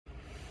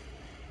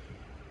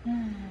Get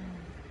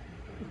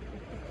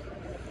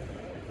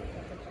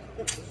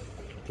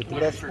the Looking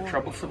best for a one.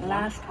 troublesome one.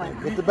 Last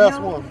one. Get the best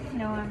No, one.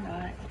 No, I'm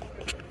not.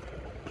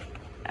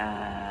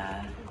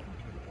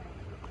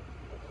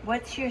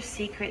 What's your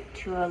secret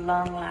to a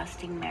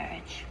long-lasting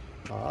marriage?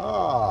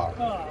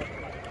 Ah.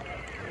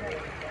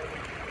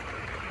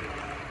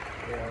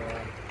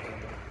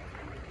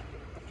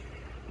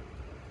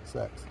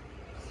 Sex.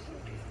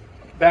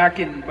 Back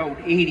in about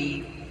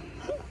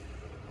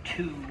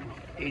 82,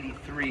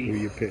 83, Who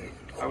you pick?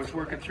 I was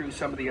working through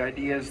some of the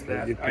ideas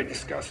that I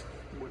discussed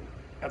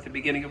at the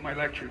beginning of my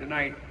lecture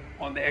tonight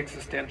on the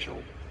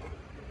existential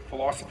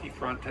philosophy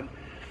front. And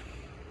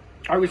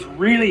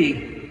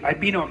I'd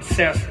been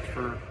obsessed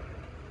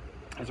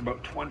I was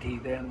about 20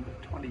 then,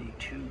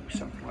 22,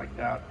 something like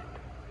that.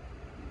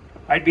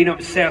 I'd been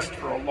obsessed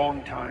for a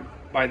long time,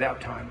 by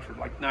that time, for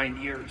like 9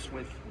 years,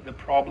 with the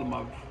problem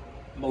of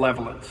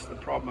malevolence, the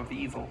problem of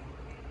evil,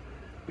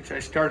 which I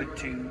started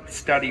to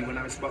study when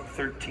I was about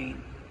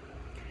 13.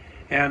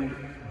 And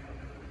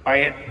I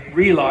had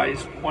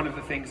realized one of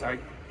the things I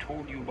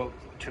told you about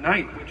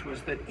tonight, which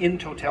was that in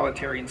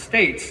totalitarian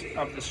states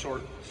of the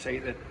sort, say,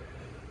 that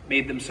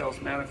made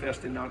themselves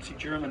manifest in Nazi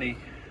Germany,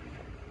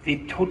 the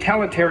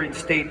totalitarian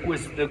state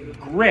was the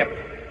grip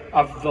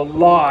of the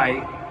lie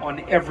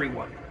on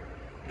everyone.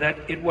 That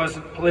it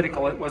wasn't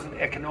political, it wasn't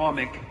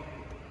economic,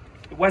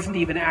 it wasn't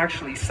even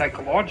actually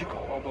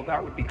psychological, although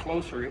that would be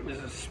closer. It was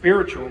a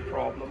spiritual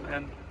problem,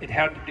 and it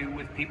had to do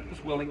with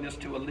people's willingness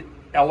to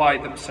ally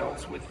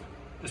themselves with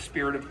the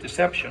spirit of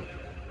deception,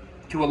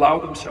 to allow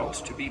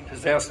themselves to be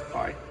possessed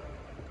by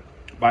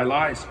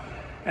lies.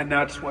 And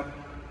that's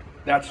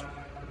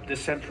the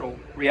central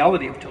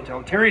reality of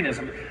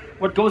totalitarianism.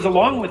 What goes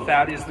along with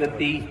that is that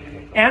the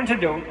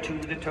antidote to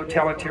the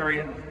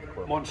totalitarian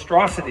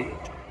monstrosity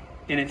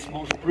in its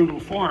most brutal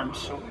forms,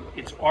 so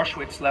its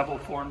Auschwitz-level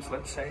forms,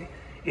 let's say,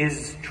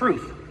 is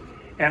truth.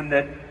 And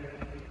that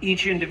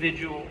each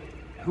individual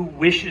who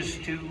wishes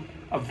to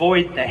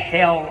avoid the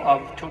hell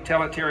of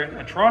totalitarian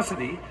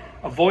atrocity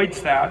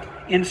avoids that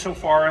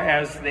insofar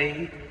as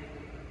they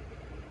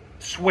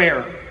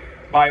swear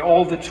by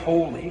all that's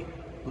holy,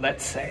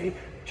 let's say,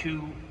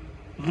 to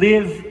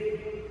live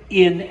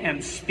in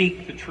and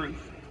speak the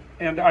truth.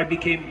 And I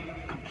became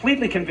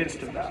completely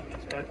convinced of that,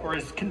 or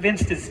as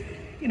convinced as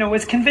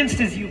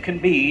you can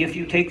be if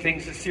you take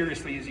things as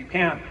seriously as you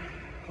can.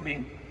 I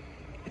mean,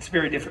 it's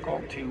very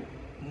difficult to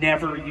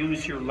never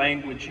use your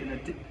language in a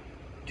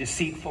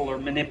deceitful or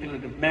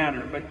manipulative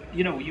manner, but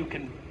you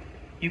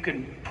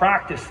can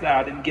practice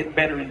that and get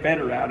better and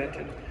better at it.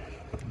 And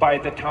by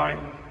the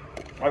time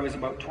I was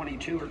about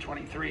 22 or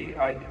 23,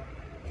 I'd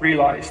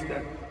realized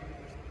that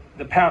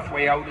the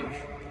pathway out of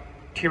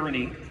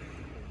tyranny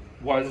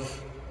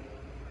was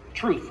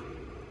truth.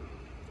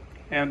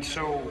 And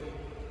so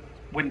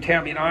when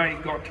Tammy and I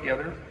got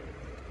together,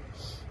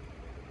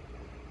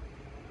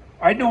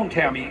 I've known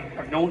Tammy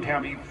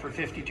for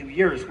 52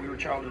 years. We were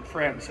childhood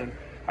friends, and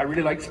I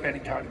really liked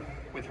spending time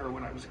with her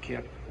when I was a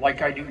kid,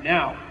 like I do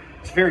now.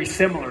 It's very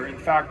similar. In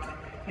fact,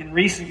 in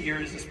recent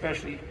years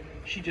especially,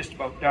 she just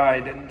about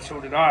died, and so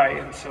did I.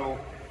 And so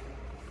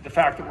the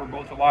fact that we're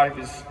both alive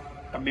is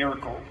a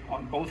miracle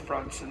on both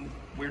fronts, and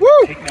we're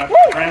taking that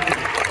for granted.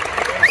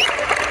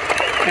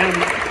 And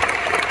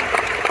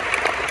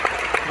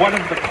one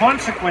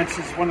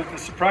of the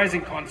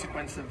surprising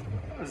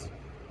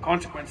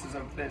consequences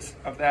of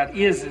that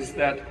is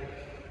that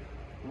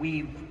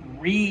we've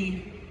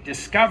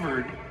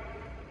rediscovered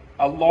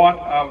a lot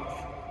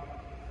of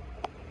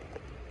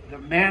the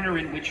manner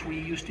in which we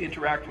used to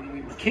interact when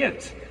we were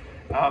kids.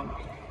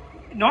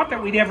 Not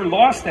that we'd ever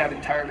lost that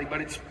entirely,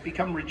 but it's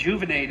become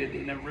rejuvenated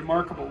in a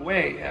remarkable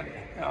way, and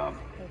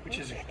which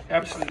is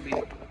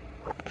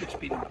it's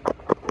been a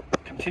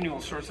continual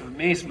source of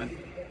amazement,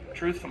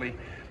 truthfully.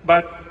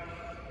 But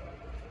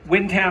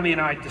when Tammy and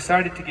I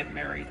decided to get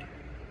married,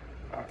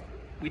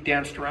 we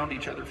danced around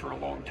each other for a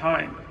long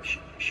time.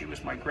 She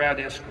was my grad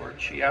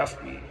escort. She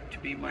asked me to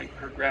be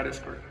her grad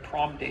escort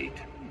prom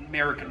date,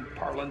 American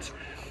parlance.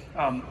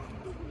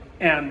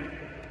 And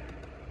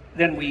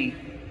then we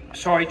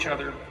saw each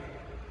other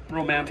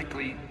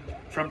romantically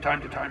from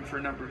time to time for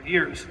a number of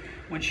years.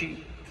 When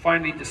she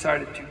finally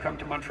decided to come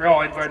to Montreal,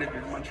 I invited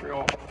her to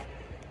Montreal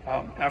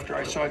after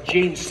I saw a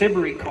Jane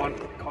Siberry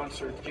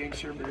concert. Jane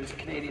Siberry is a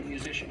Canadian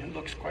musician who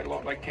looks quite a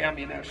lot like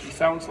Tammy and actually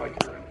sounds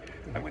like her.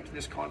 And I went to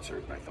this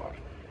concert and I thought,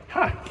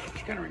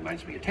 she kind of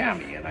reminds me of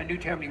Tammy. And I knew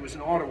Tammy was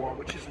in Ottawa,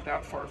 which isn't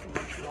that far from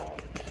Montreal.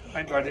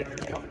 I invited her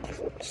to come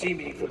and see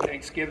me for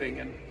Thanksgiving,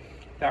 and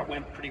that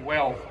went pretty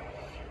well.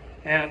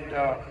 And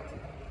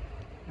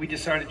we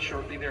decided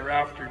shortly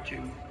thereafter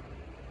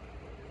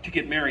to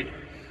get married.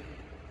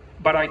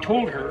 But I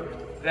told her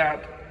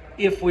that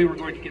if we were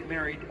going to get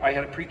married, I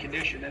had a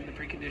precondition, and the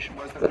precondition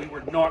was that we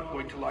were not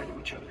going to lie to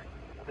each other.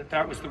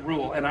 That was the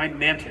rule, and I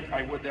meant it.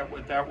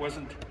 That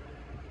wasn't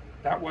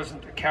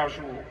a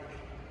casual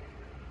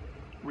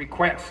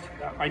request.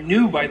 I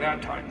knew by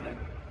that time that,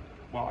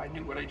 I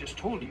knew what I just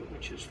told you,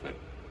 which is that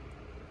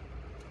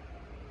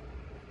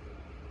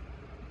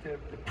the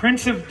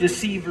prince of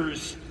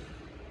deceivers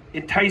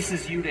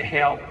entices you to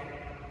hell.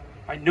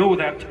 I know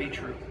that to be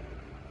true.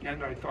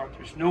 And I thought,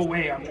 there's no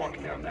way I'm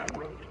walking down that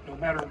road, no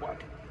matter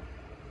what.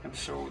 And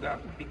so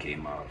that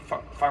became a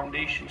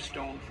foundation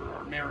stone for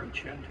our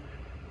marriage. And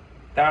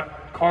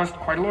that caused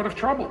quite a lot of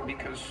trouble,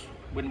 because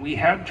when we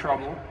had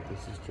trouble,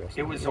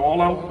 it was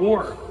all out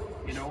war,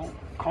 you know,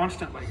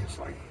 constantly. It's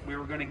like we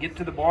were going to get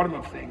to the bottom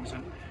of things.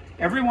 And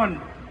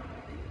everyone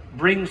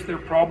brings their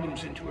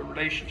problems into a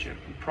relationship.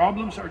 And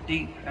problems are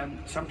deep, and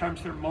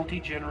sometimes they're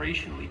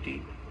multi-generationally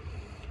deep.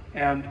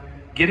 And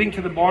getting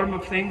to the bottom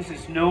of things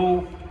is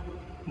no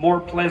more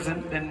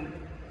pleasant than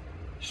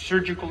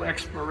surgical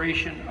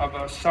exploration of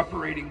a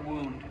suppurating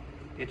wound.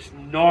 It's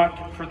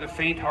not for the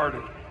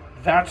faint-hearted,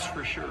 that's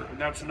for sure. And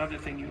that's another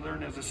thing you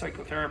learn as a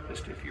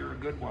psychotherapist if you're a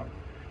good one.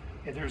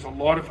 And there's a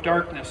lot of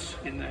darkness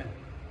in the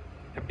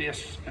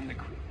abyss and the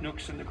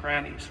nooks and the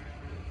crannies.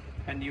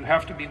 And you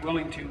have to be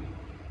willing to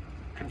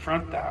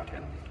confront that,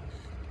 and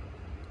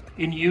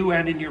in you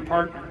and in your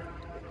partner,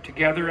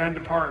 together and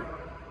apart.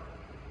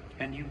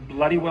 And you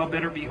bloody well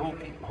better be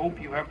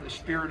hope you have the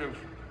spirit of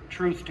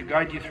truth to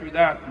guide you through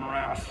that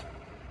morass.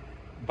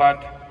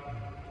 But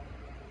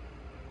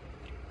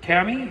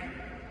Tammy,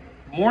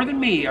 more than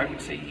me, I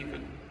would say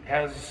even,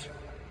 has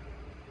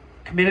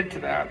committed to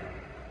that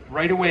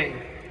right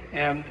away.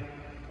 And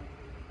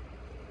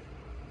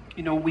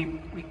you know, we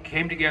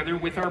came together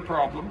with our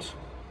problems,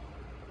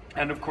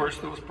 and of course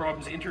those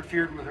problems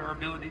interfered with our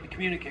ability to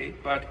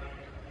communicate, but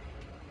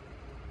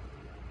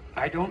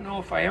I don't know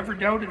if I ever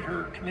doubted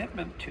her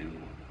commitment to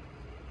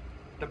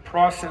the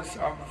process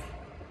of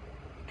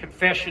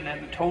confession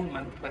and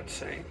atonement, let's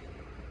say.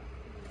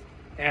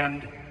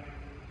 And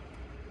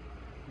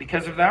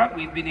because of that,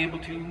 we've been able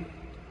to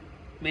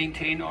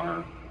maintain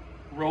our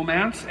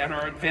romance and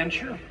our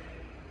adventure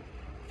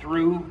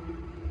through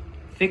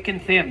thick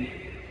and thin.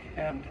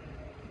 And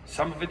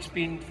some of it's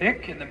been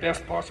thick in the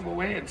best possible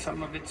way, and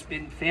some of it's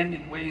been thin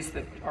in ways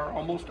that are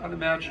almost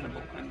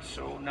unimaginable. And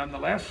so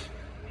nonetheless,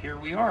 here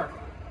we are.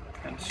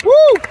 And so Woo!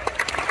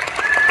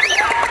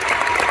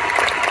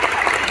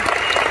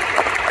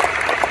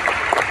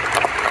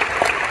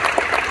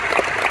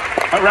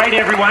 All right,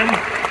 everyone.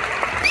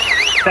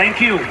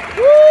 Thank you. Woo!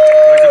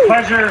 It was a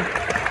pleasure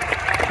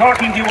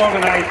talking to you all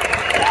tonight.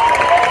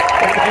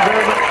 Thank you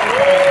very much.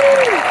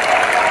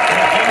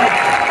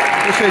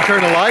 Wish they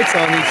turn the lights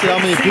on. You see how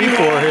many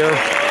people are here.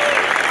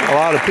 A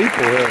lot of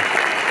people here.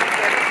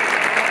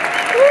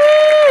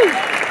 Woo!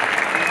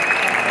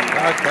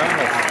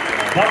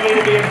 Lovely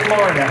to be in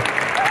Florida.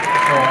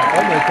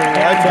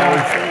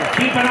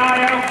 Keep an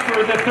eye out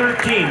for the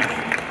 13th.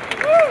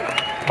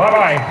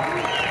 Bye-bye.